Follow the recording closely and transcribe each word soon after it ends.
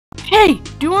Hey,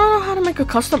 do you want to know how to make a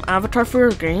custom avatar for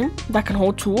your game that can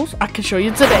hold tools? I can show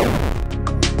you today.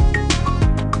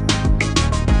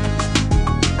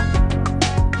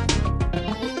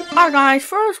 Alright guys,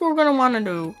 first what we're going to want to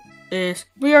do is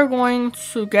we are going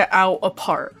to get out a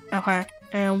part, okay?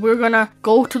 And we're going to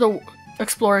go to the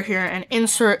Explorer here and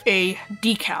insert a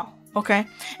decal, okay?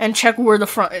 And check where the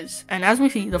front is. And as we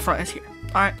see, the front is here,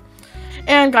 alright?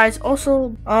 And guys,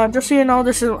 also, just so you know,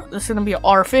 this is gonna be an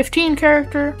R15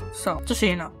 character, so just so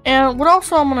you know. And what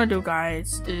also I'm gonna do,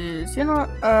 guys, is, you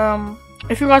know,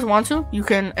 if you guys want to, you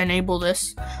can enable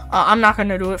this. I'm not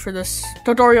gonna do it for this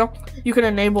tutorial. You can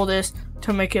enable this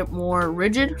to make it more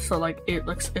rigid, so like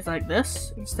it's like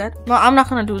this instead. No, I'm not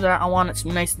gonna do that. I want it to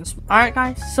be nice and smooth. Alright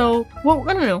guys, so what we're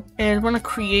gonna do is we're gonna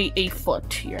create a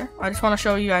foot here. I just want to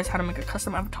show you guys how to make a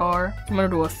custom avatar. I'm gonna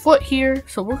do a foot here,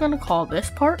 so we're gonna call this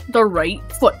part the right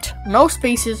foot. No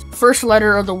spaces, first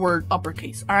letter of the word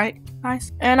uppercase. Alright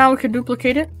guys, and now we can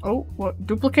duplicate it.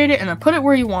 Duplicate it and then put it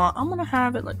where you want. I'm gonna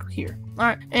have it like here.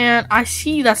 Alright, and I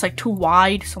see that's like too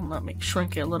wide, so I'm gonna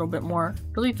shrink it a little bit more.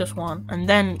 Delete this one and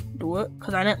then do it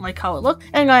because I didn't like how it looked.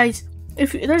 And guys,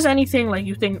 if there's anything like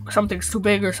you think something's too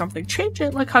big or something, change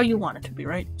it like how you want it to be,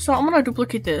 right? So I'm gonna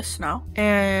duplicate this now,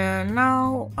 and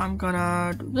now I'm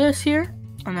gonna do this here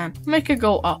and then make it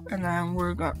go up, and then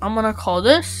I'm gonna call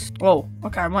this, oh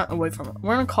okay, I went away from it.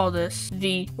 We're gonna call this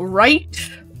the right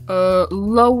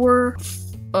lower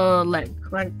leg,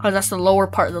 right? Because that's the lower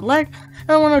part of the leg.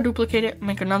 And I want to duplicate it,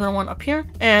 make another one up here,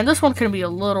 and this one can be a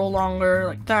little longer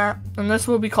like that, and this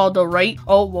will be called the right,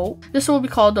 this will be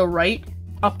called the right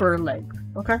upper leg,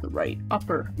 okay? The right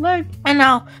upper leg. And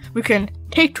now we can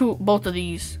take both of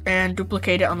these and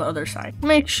duplicate it on the other side.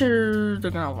 Make sure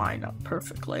they're gonna line up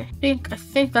perfectly. I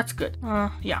think that's good.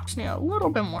 Yeah, just need a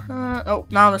little bit more. Oh,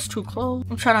 now that's too close.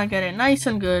 I'm trying to get it nice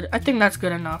and good. I think that's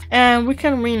good enough. And we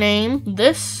can rename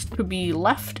this to be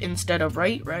left instead of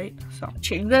right? So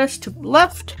change this to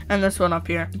left, and this one up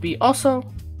here to be also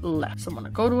left. So I'm gonna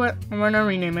go to it and we're gonna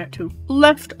rename it to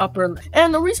left upper leg.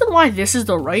 And the reason why this is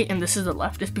the right and this is the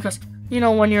left is because, you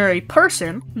know, when you're a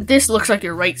person, this looks like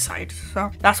your right side. So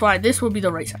that's why this will be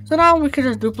the right side. So now we can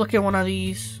just duplicate one of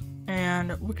these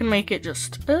and we can make it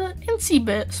just an incy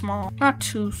bit small, not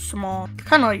too small,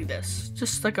 kind of like this,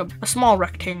 just like a small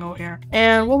rectangle here.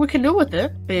 And what we can do with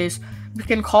it is we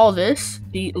can call this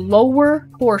the lower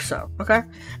torso, okay?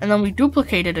 And then we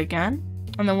duplicate it again.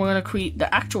 And then we're going to create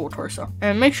the actual torso.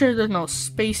 And make sure there's no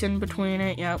space in between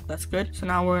it. Yep, that's good. So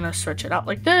now we're going to stretch it out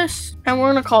like this. And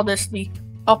we're going to call this the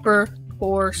upper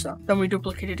torso. Then we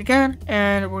duplicate it again.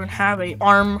 And we're going to have a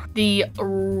arm, the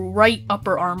right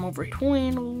upper arm over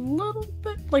between a little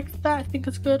bit like that. I think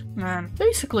it's good. And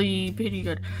basically pretty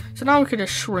good. So now we can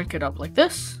just shrink it up like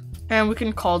this. And we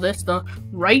can call this the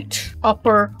right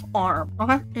upper arm,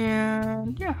 okay?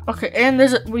 And yeah, okay. And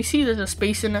we see there's a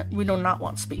space in it. We do not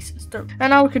want spaces there. And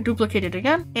now we can duplicate it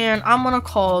again. And I'm gonna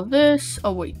call this.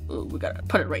 Oh wait, we gotta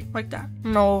put it right like that.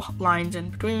 No lines in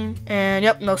between. And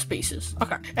yep, no spaces.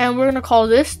 Okay. And we're gonna call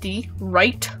this the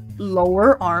right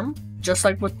lower arm, just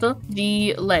like with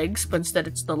the legs, but instead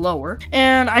it's the lower.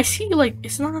 And I see like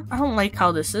it's not. I don't like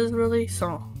how this is really.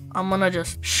 So I'm gonna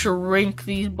just shrink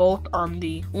these both on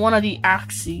one of the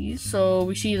axes, so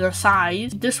we see the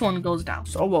size. This one goes down.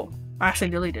 So whoa, I actually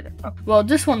deleted it. Well,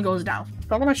 this one goes down.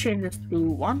 So I'm gonna change this to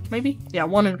 1, maybe. Yeah,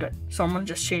 1 is good. So I'm gonna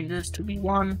just change this to be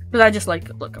 1 because I just like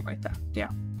it looking like that. Yeah.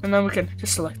 And then we can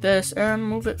just select this and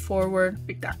move it forward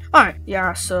like that. Alright,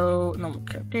 yeah, so no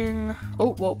connecting.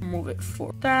 Move it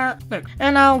for that. There.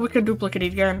 And now we can duplicate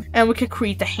it again and we can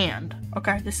create the hand.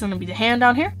 Okay, this is gonna be the hand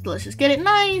down here. So let's just get it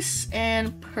nice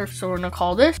and perfect. So we're gonna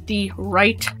call this the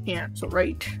right hand. So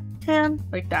right hand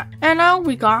like that. And now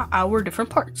we got our different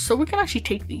parts. So we can actually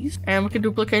take these and we can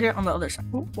duplicate it on the other side.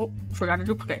 Forgot to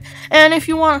duplicate. And if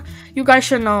you want, you guys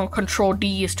should know Control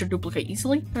D is to duplicate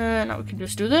easily. And now we can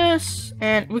just do this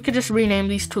and we could just rename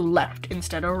these to left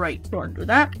instead of right. So we're gonna do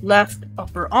that. Left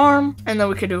upper arm. And then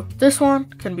we can do this one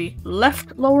can be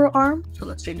left lower arm. So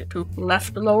let's change it to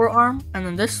left lower arm. And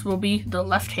then this will be the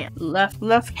left hand.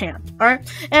 Left hand. Alright.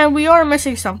 And we are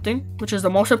missing something, which is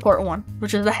the most important one,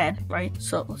 which is the head, right?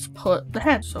 So let's put the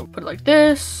head. So put it like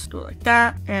this, do it like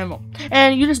that, and boom.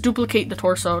 And you just duplicate the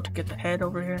torso to get the head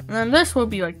over here. And then this will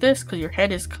be like this because your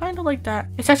head is kind of like that.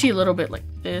 It's actually a little bit like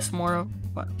this, more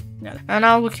of, but yeah. And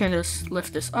now we can just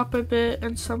lift this up a bit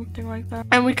and something like that.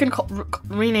 And we can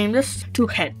rename this to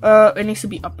head. It needs to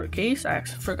be uppercase. I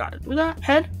actually forgot to do that.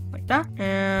 Head, like that.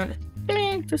 And I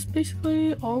think that's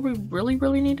basically all we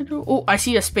really need to do. Oh, I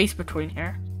see a space between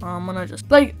here. I'm gonna just,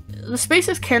 like, the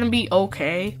spaces can be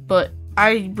okay, but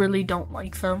I really don't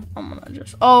like them. I'm gonna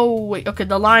just, oh wait, okay,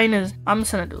 the line is, I'm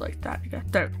just gonna do like that. Okay,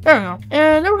 there we go.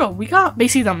 And there we go. We got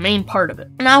basically the main part of it.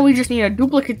 Now we just need to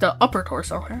duplicate the upper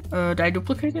torso. Okay. Did I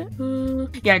duplicate it?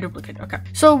 Yeah, I duplicated it. Okay.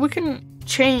 So we can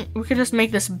just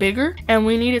make this bigger, and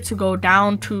we need it to go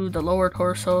down to the lower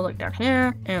torso, like down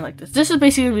here, and like this. This is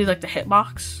basically gonna be like the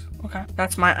hitbox. Okay,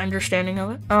 that's my understanding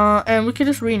of it. And we can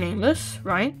just rename this,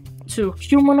 right, to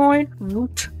humanoid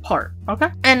root part. Okay,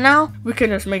 and now we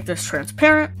can just make this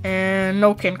transparent and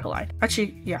no can collide.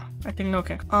 Actually, yeah, I think no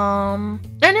can. And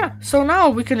yeah, so now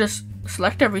we can just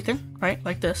select everything, right,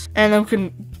 like this, and then we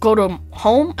can go to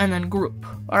home and then group.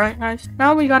 All right, guys,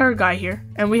 now we got our guy here,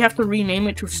 and we have to rename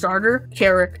it to starter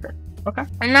character. Okay,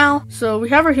 and now, so we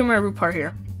have our humanoid root part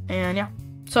here, and yeah.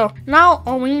 So now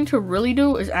all we need to really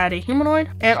do is add a humanoid.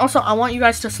 And also I want you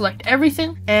guys to select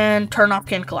everything and turn off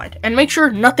can collide. And make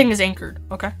sure nothing is anchored,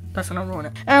 okay? That's gonna ruin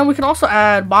it. And we can also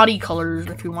add body colors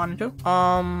if you wanted to.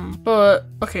 But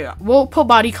okay, we'll put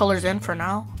body colors in for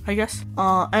now, I guess.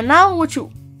 And now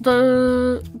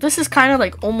this is kind of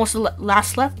like almost the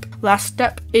last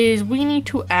step is we need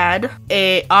to add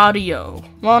a audio.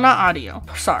 Well, not audio,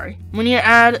 sorry. We need to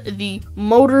add the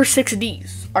motor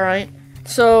 6Ds, all right?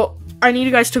 So I need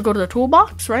you guys to go to the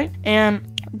toolbox, right?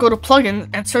 And go to plugins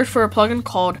and search for a plugin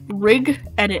called Rig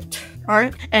Edit, all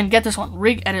right? And get this one,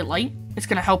 Rig Edit Lite. It's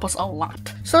gonna help us a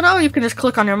lot. So now you can just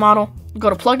click on your model, go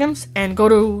to plugins, and go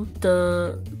to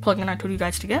the plugin I told you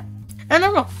guys to get. And there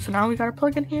we go. So now we got our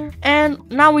plugin here. And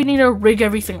now we need to rig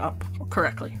everything up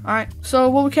correctly, all right?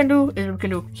 So what we can do is we can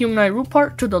do humanoid root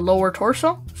part to the lower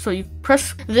torso. So you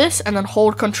press this and then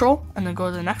hold control and then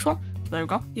go to the next one. There we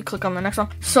go. You click on the next one.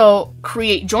 So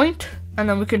create joint, and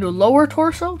then we can do lower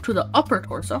torso to the upper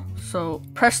torso. So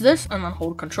press this and then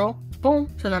hold control. Boom.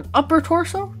 So then upper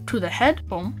torso to the head.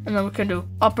 Boom. And then we can do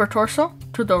upper torso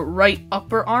to the right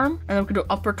upper arm. And then we can do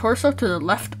upper torso to the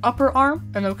left upper arm.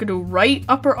 And then we can do right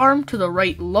upper arm to the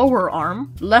right lower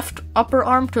arm. Left upper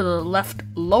arm to the left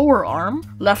lower arm.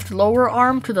 Left lower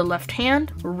arm to the left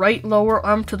hand. Right lower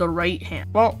arm to the right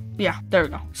hand. Well, yeah, there we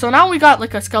go. So now we got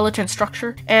like a skeleton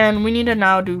structure, and we need to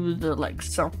now do the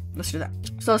legs. So let's do that.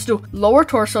 So let's do lower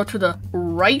torso to the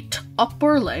right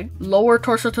upper leg, lower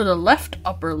torso to the left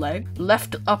upper leg,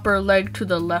 left upper leg to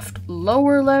the left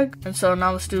lower leg. And so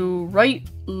now let's do right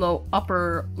low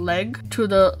upper leg to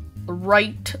the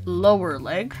right lower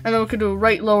leg, and then we can do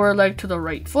right lower leg to the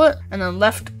right foot, and then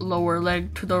left lower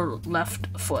leg to the left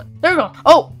foot. There we go.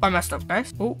 Oh, I messed up,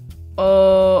 guys.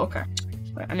 Oh, okay.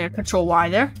 Wait, I need to control Y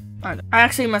there. I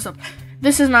actually messed up.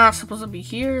 This is not supposed to be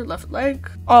here. Left leg.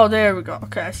 Oh, there we go.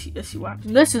 Okay, I see what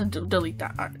happened. This is delete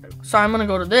that. Right, so I'm gonna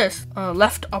go to this.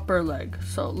 Left upper leg.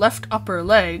 So left upper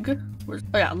leg.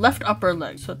 Oh yeah, left upper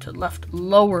leg. So to left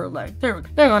lower leg. There we go.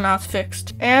 There we go. Now it's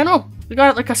fixed. And oh, we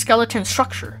got like a skeleton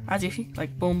structure, as you see,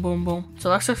 like boom, boom, boom. So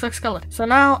that looks like skeleton. So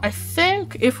now I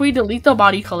think if we delete the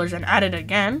body colors and add it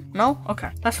again, no, okay,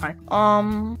 that's fine.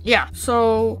 Yeah.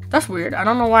 So that's weird. I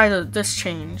don't know why this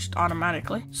changed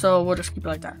automatically. So we'll just keep it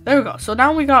like that. There we go. So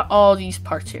now we got all these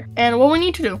parts here, and what we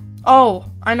need to do. Oh,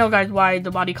 I know, guys, why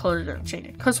the body colors are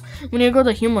changing. Because we need to go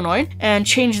to humanoid and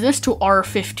change this to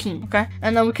R15, okay?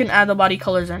 And then we can add the body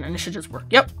colors in, and it should just work.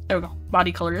 Yep, there we go.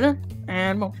 Body colors in,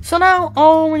 and boom. So now,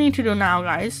 all we need to do now,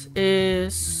 guys,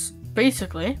 is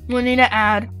basically, we need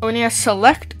to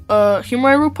select a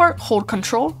humanoid root part, hold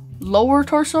control, lower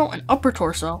torso, and upper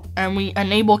torso, and we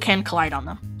enable can collide on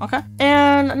them, okay?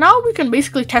 And now we can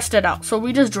basically test it out. So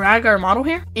we just drag our model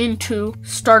here into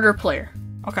starter player.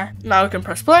 Okay, now we can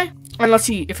press play, and let's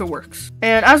see if it works.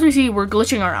 And as we see, we're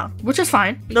glitching around, which is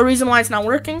fine. The reason why it's not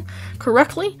working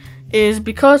correctly is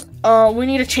because we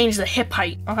need to change the hip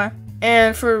height, okay?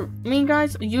 And for me,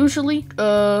 guys, usually,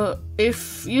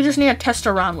 if you just need to test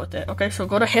around with it, okay? So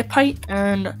go to hip height,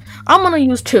 and I'm gonna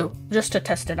use 2 just to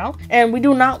test it out. And we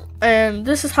do not, and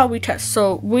this is how we test.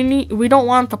 So we don't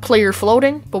want the player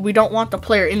floating, but we don't want the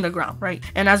player in the ground, right?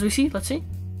 And as we see, let's see.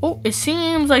 Oh, it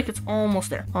seems like it's almost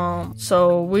there.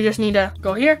 So we just need to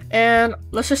go here, and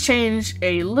let's just change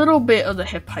a little bit of the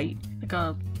hip height, like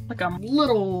a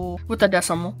little with the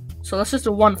decimal. So let's just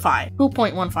do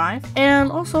 2.15.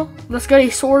 And also, let's get a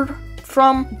sword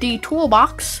from the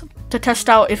toolbox to test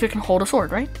out if it can hold a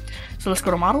sword, right? So let's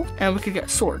go to model, and we could get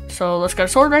sword. So let's get a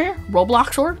sword right here,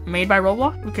 Roblox sword, made by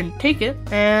Roblox. We can take it,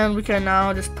 and we can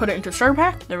now just put it into starter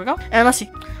pack. There we go. And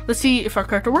let's see if our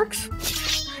character works.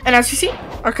 And as you see,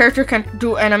 our character can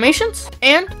do animations,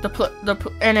 and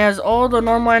and as all the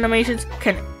normal animations,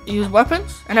 can use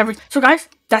weapons and everything. So guys,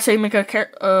 that's how you make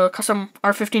a custom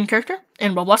R15 character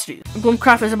in Roblox Studios.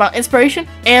 Gloomcraft is about inspiration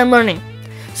and learning.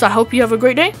 So I hope you have a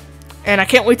great day, and I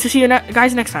can't wait to see you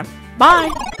guys next time. Bye!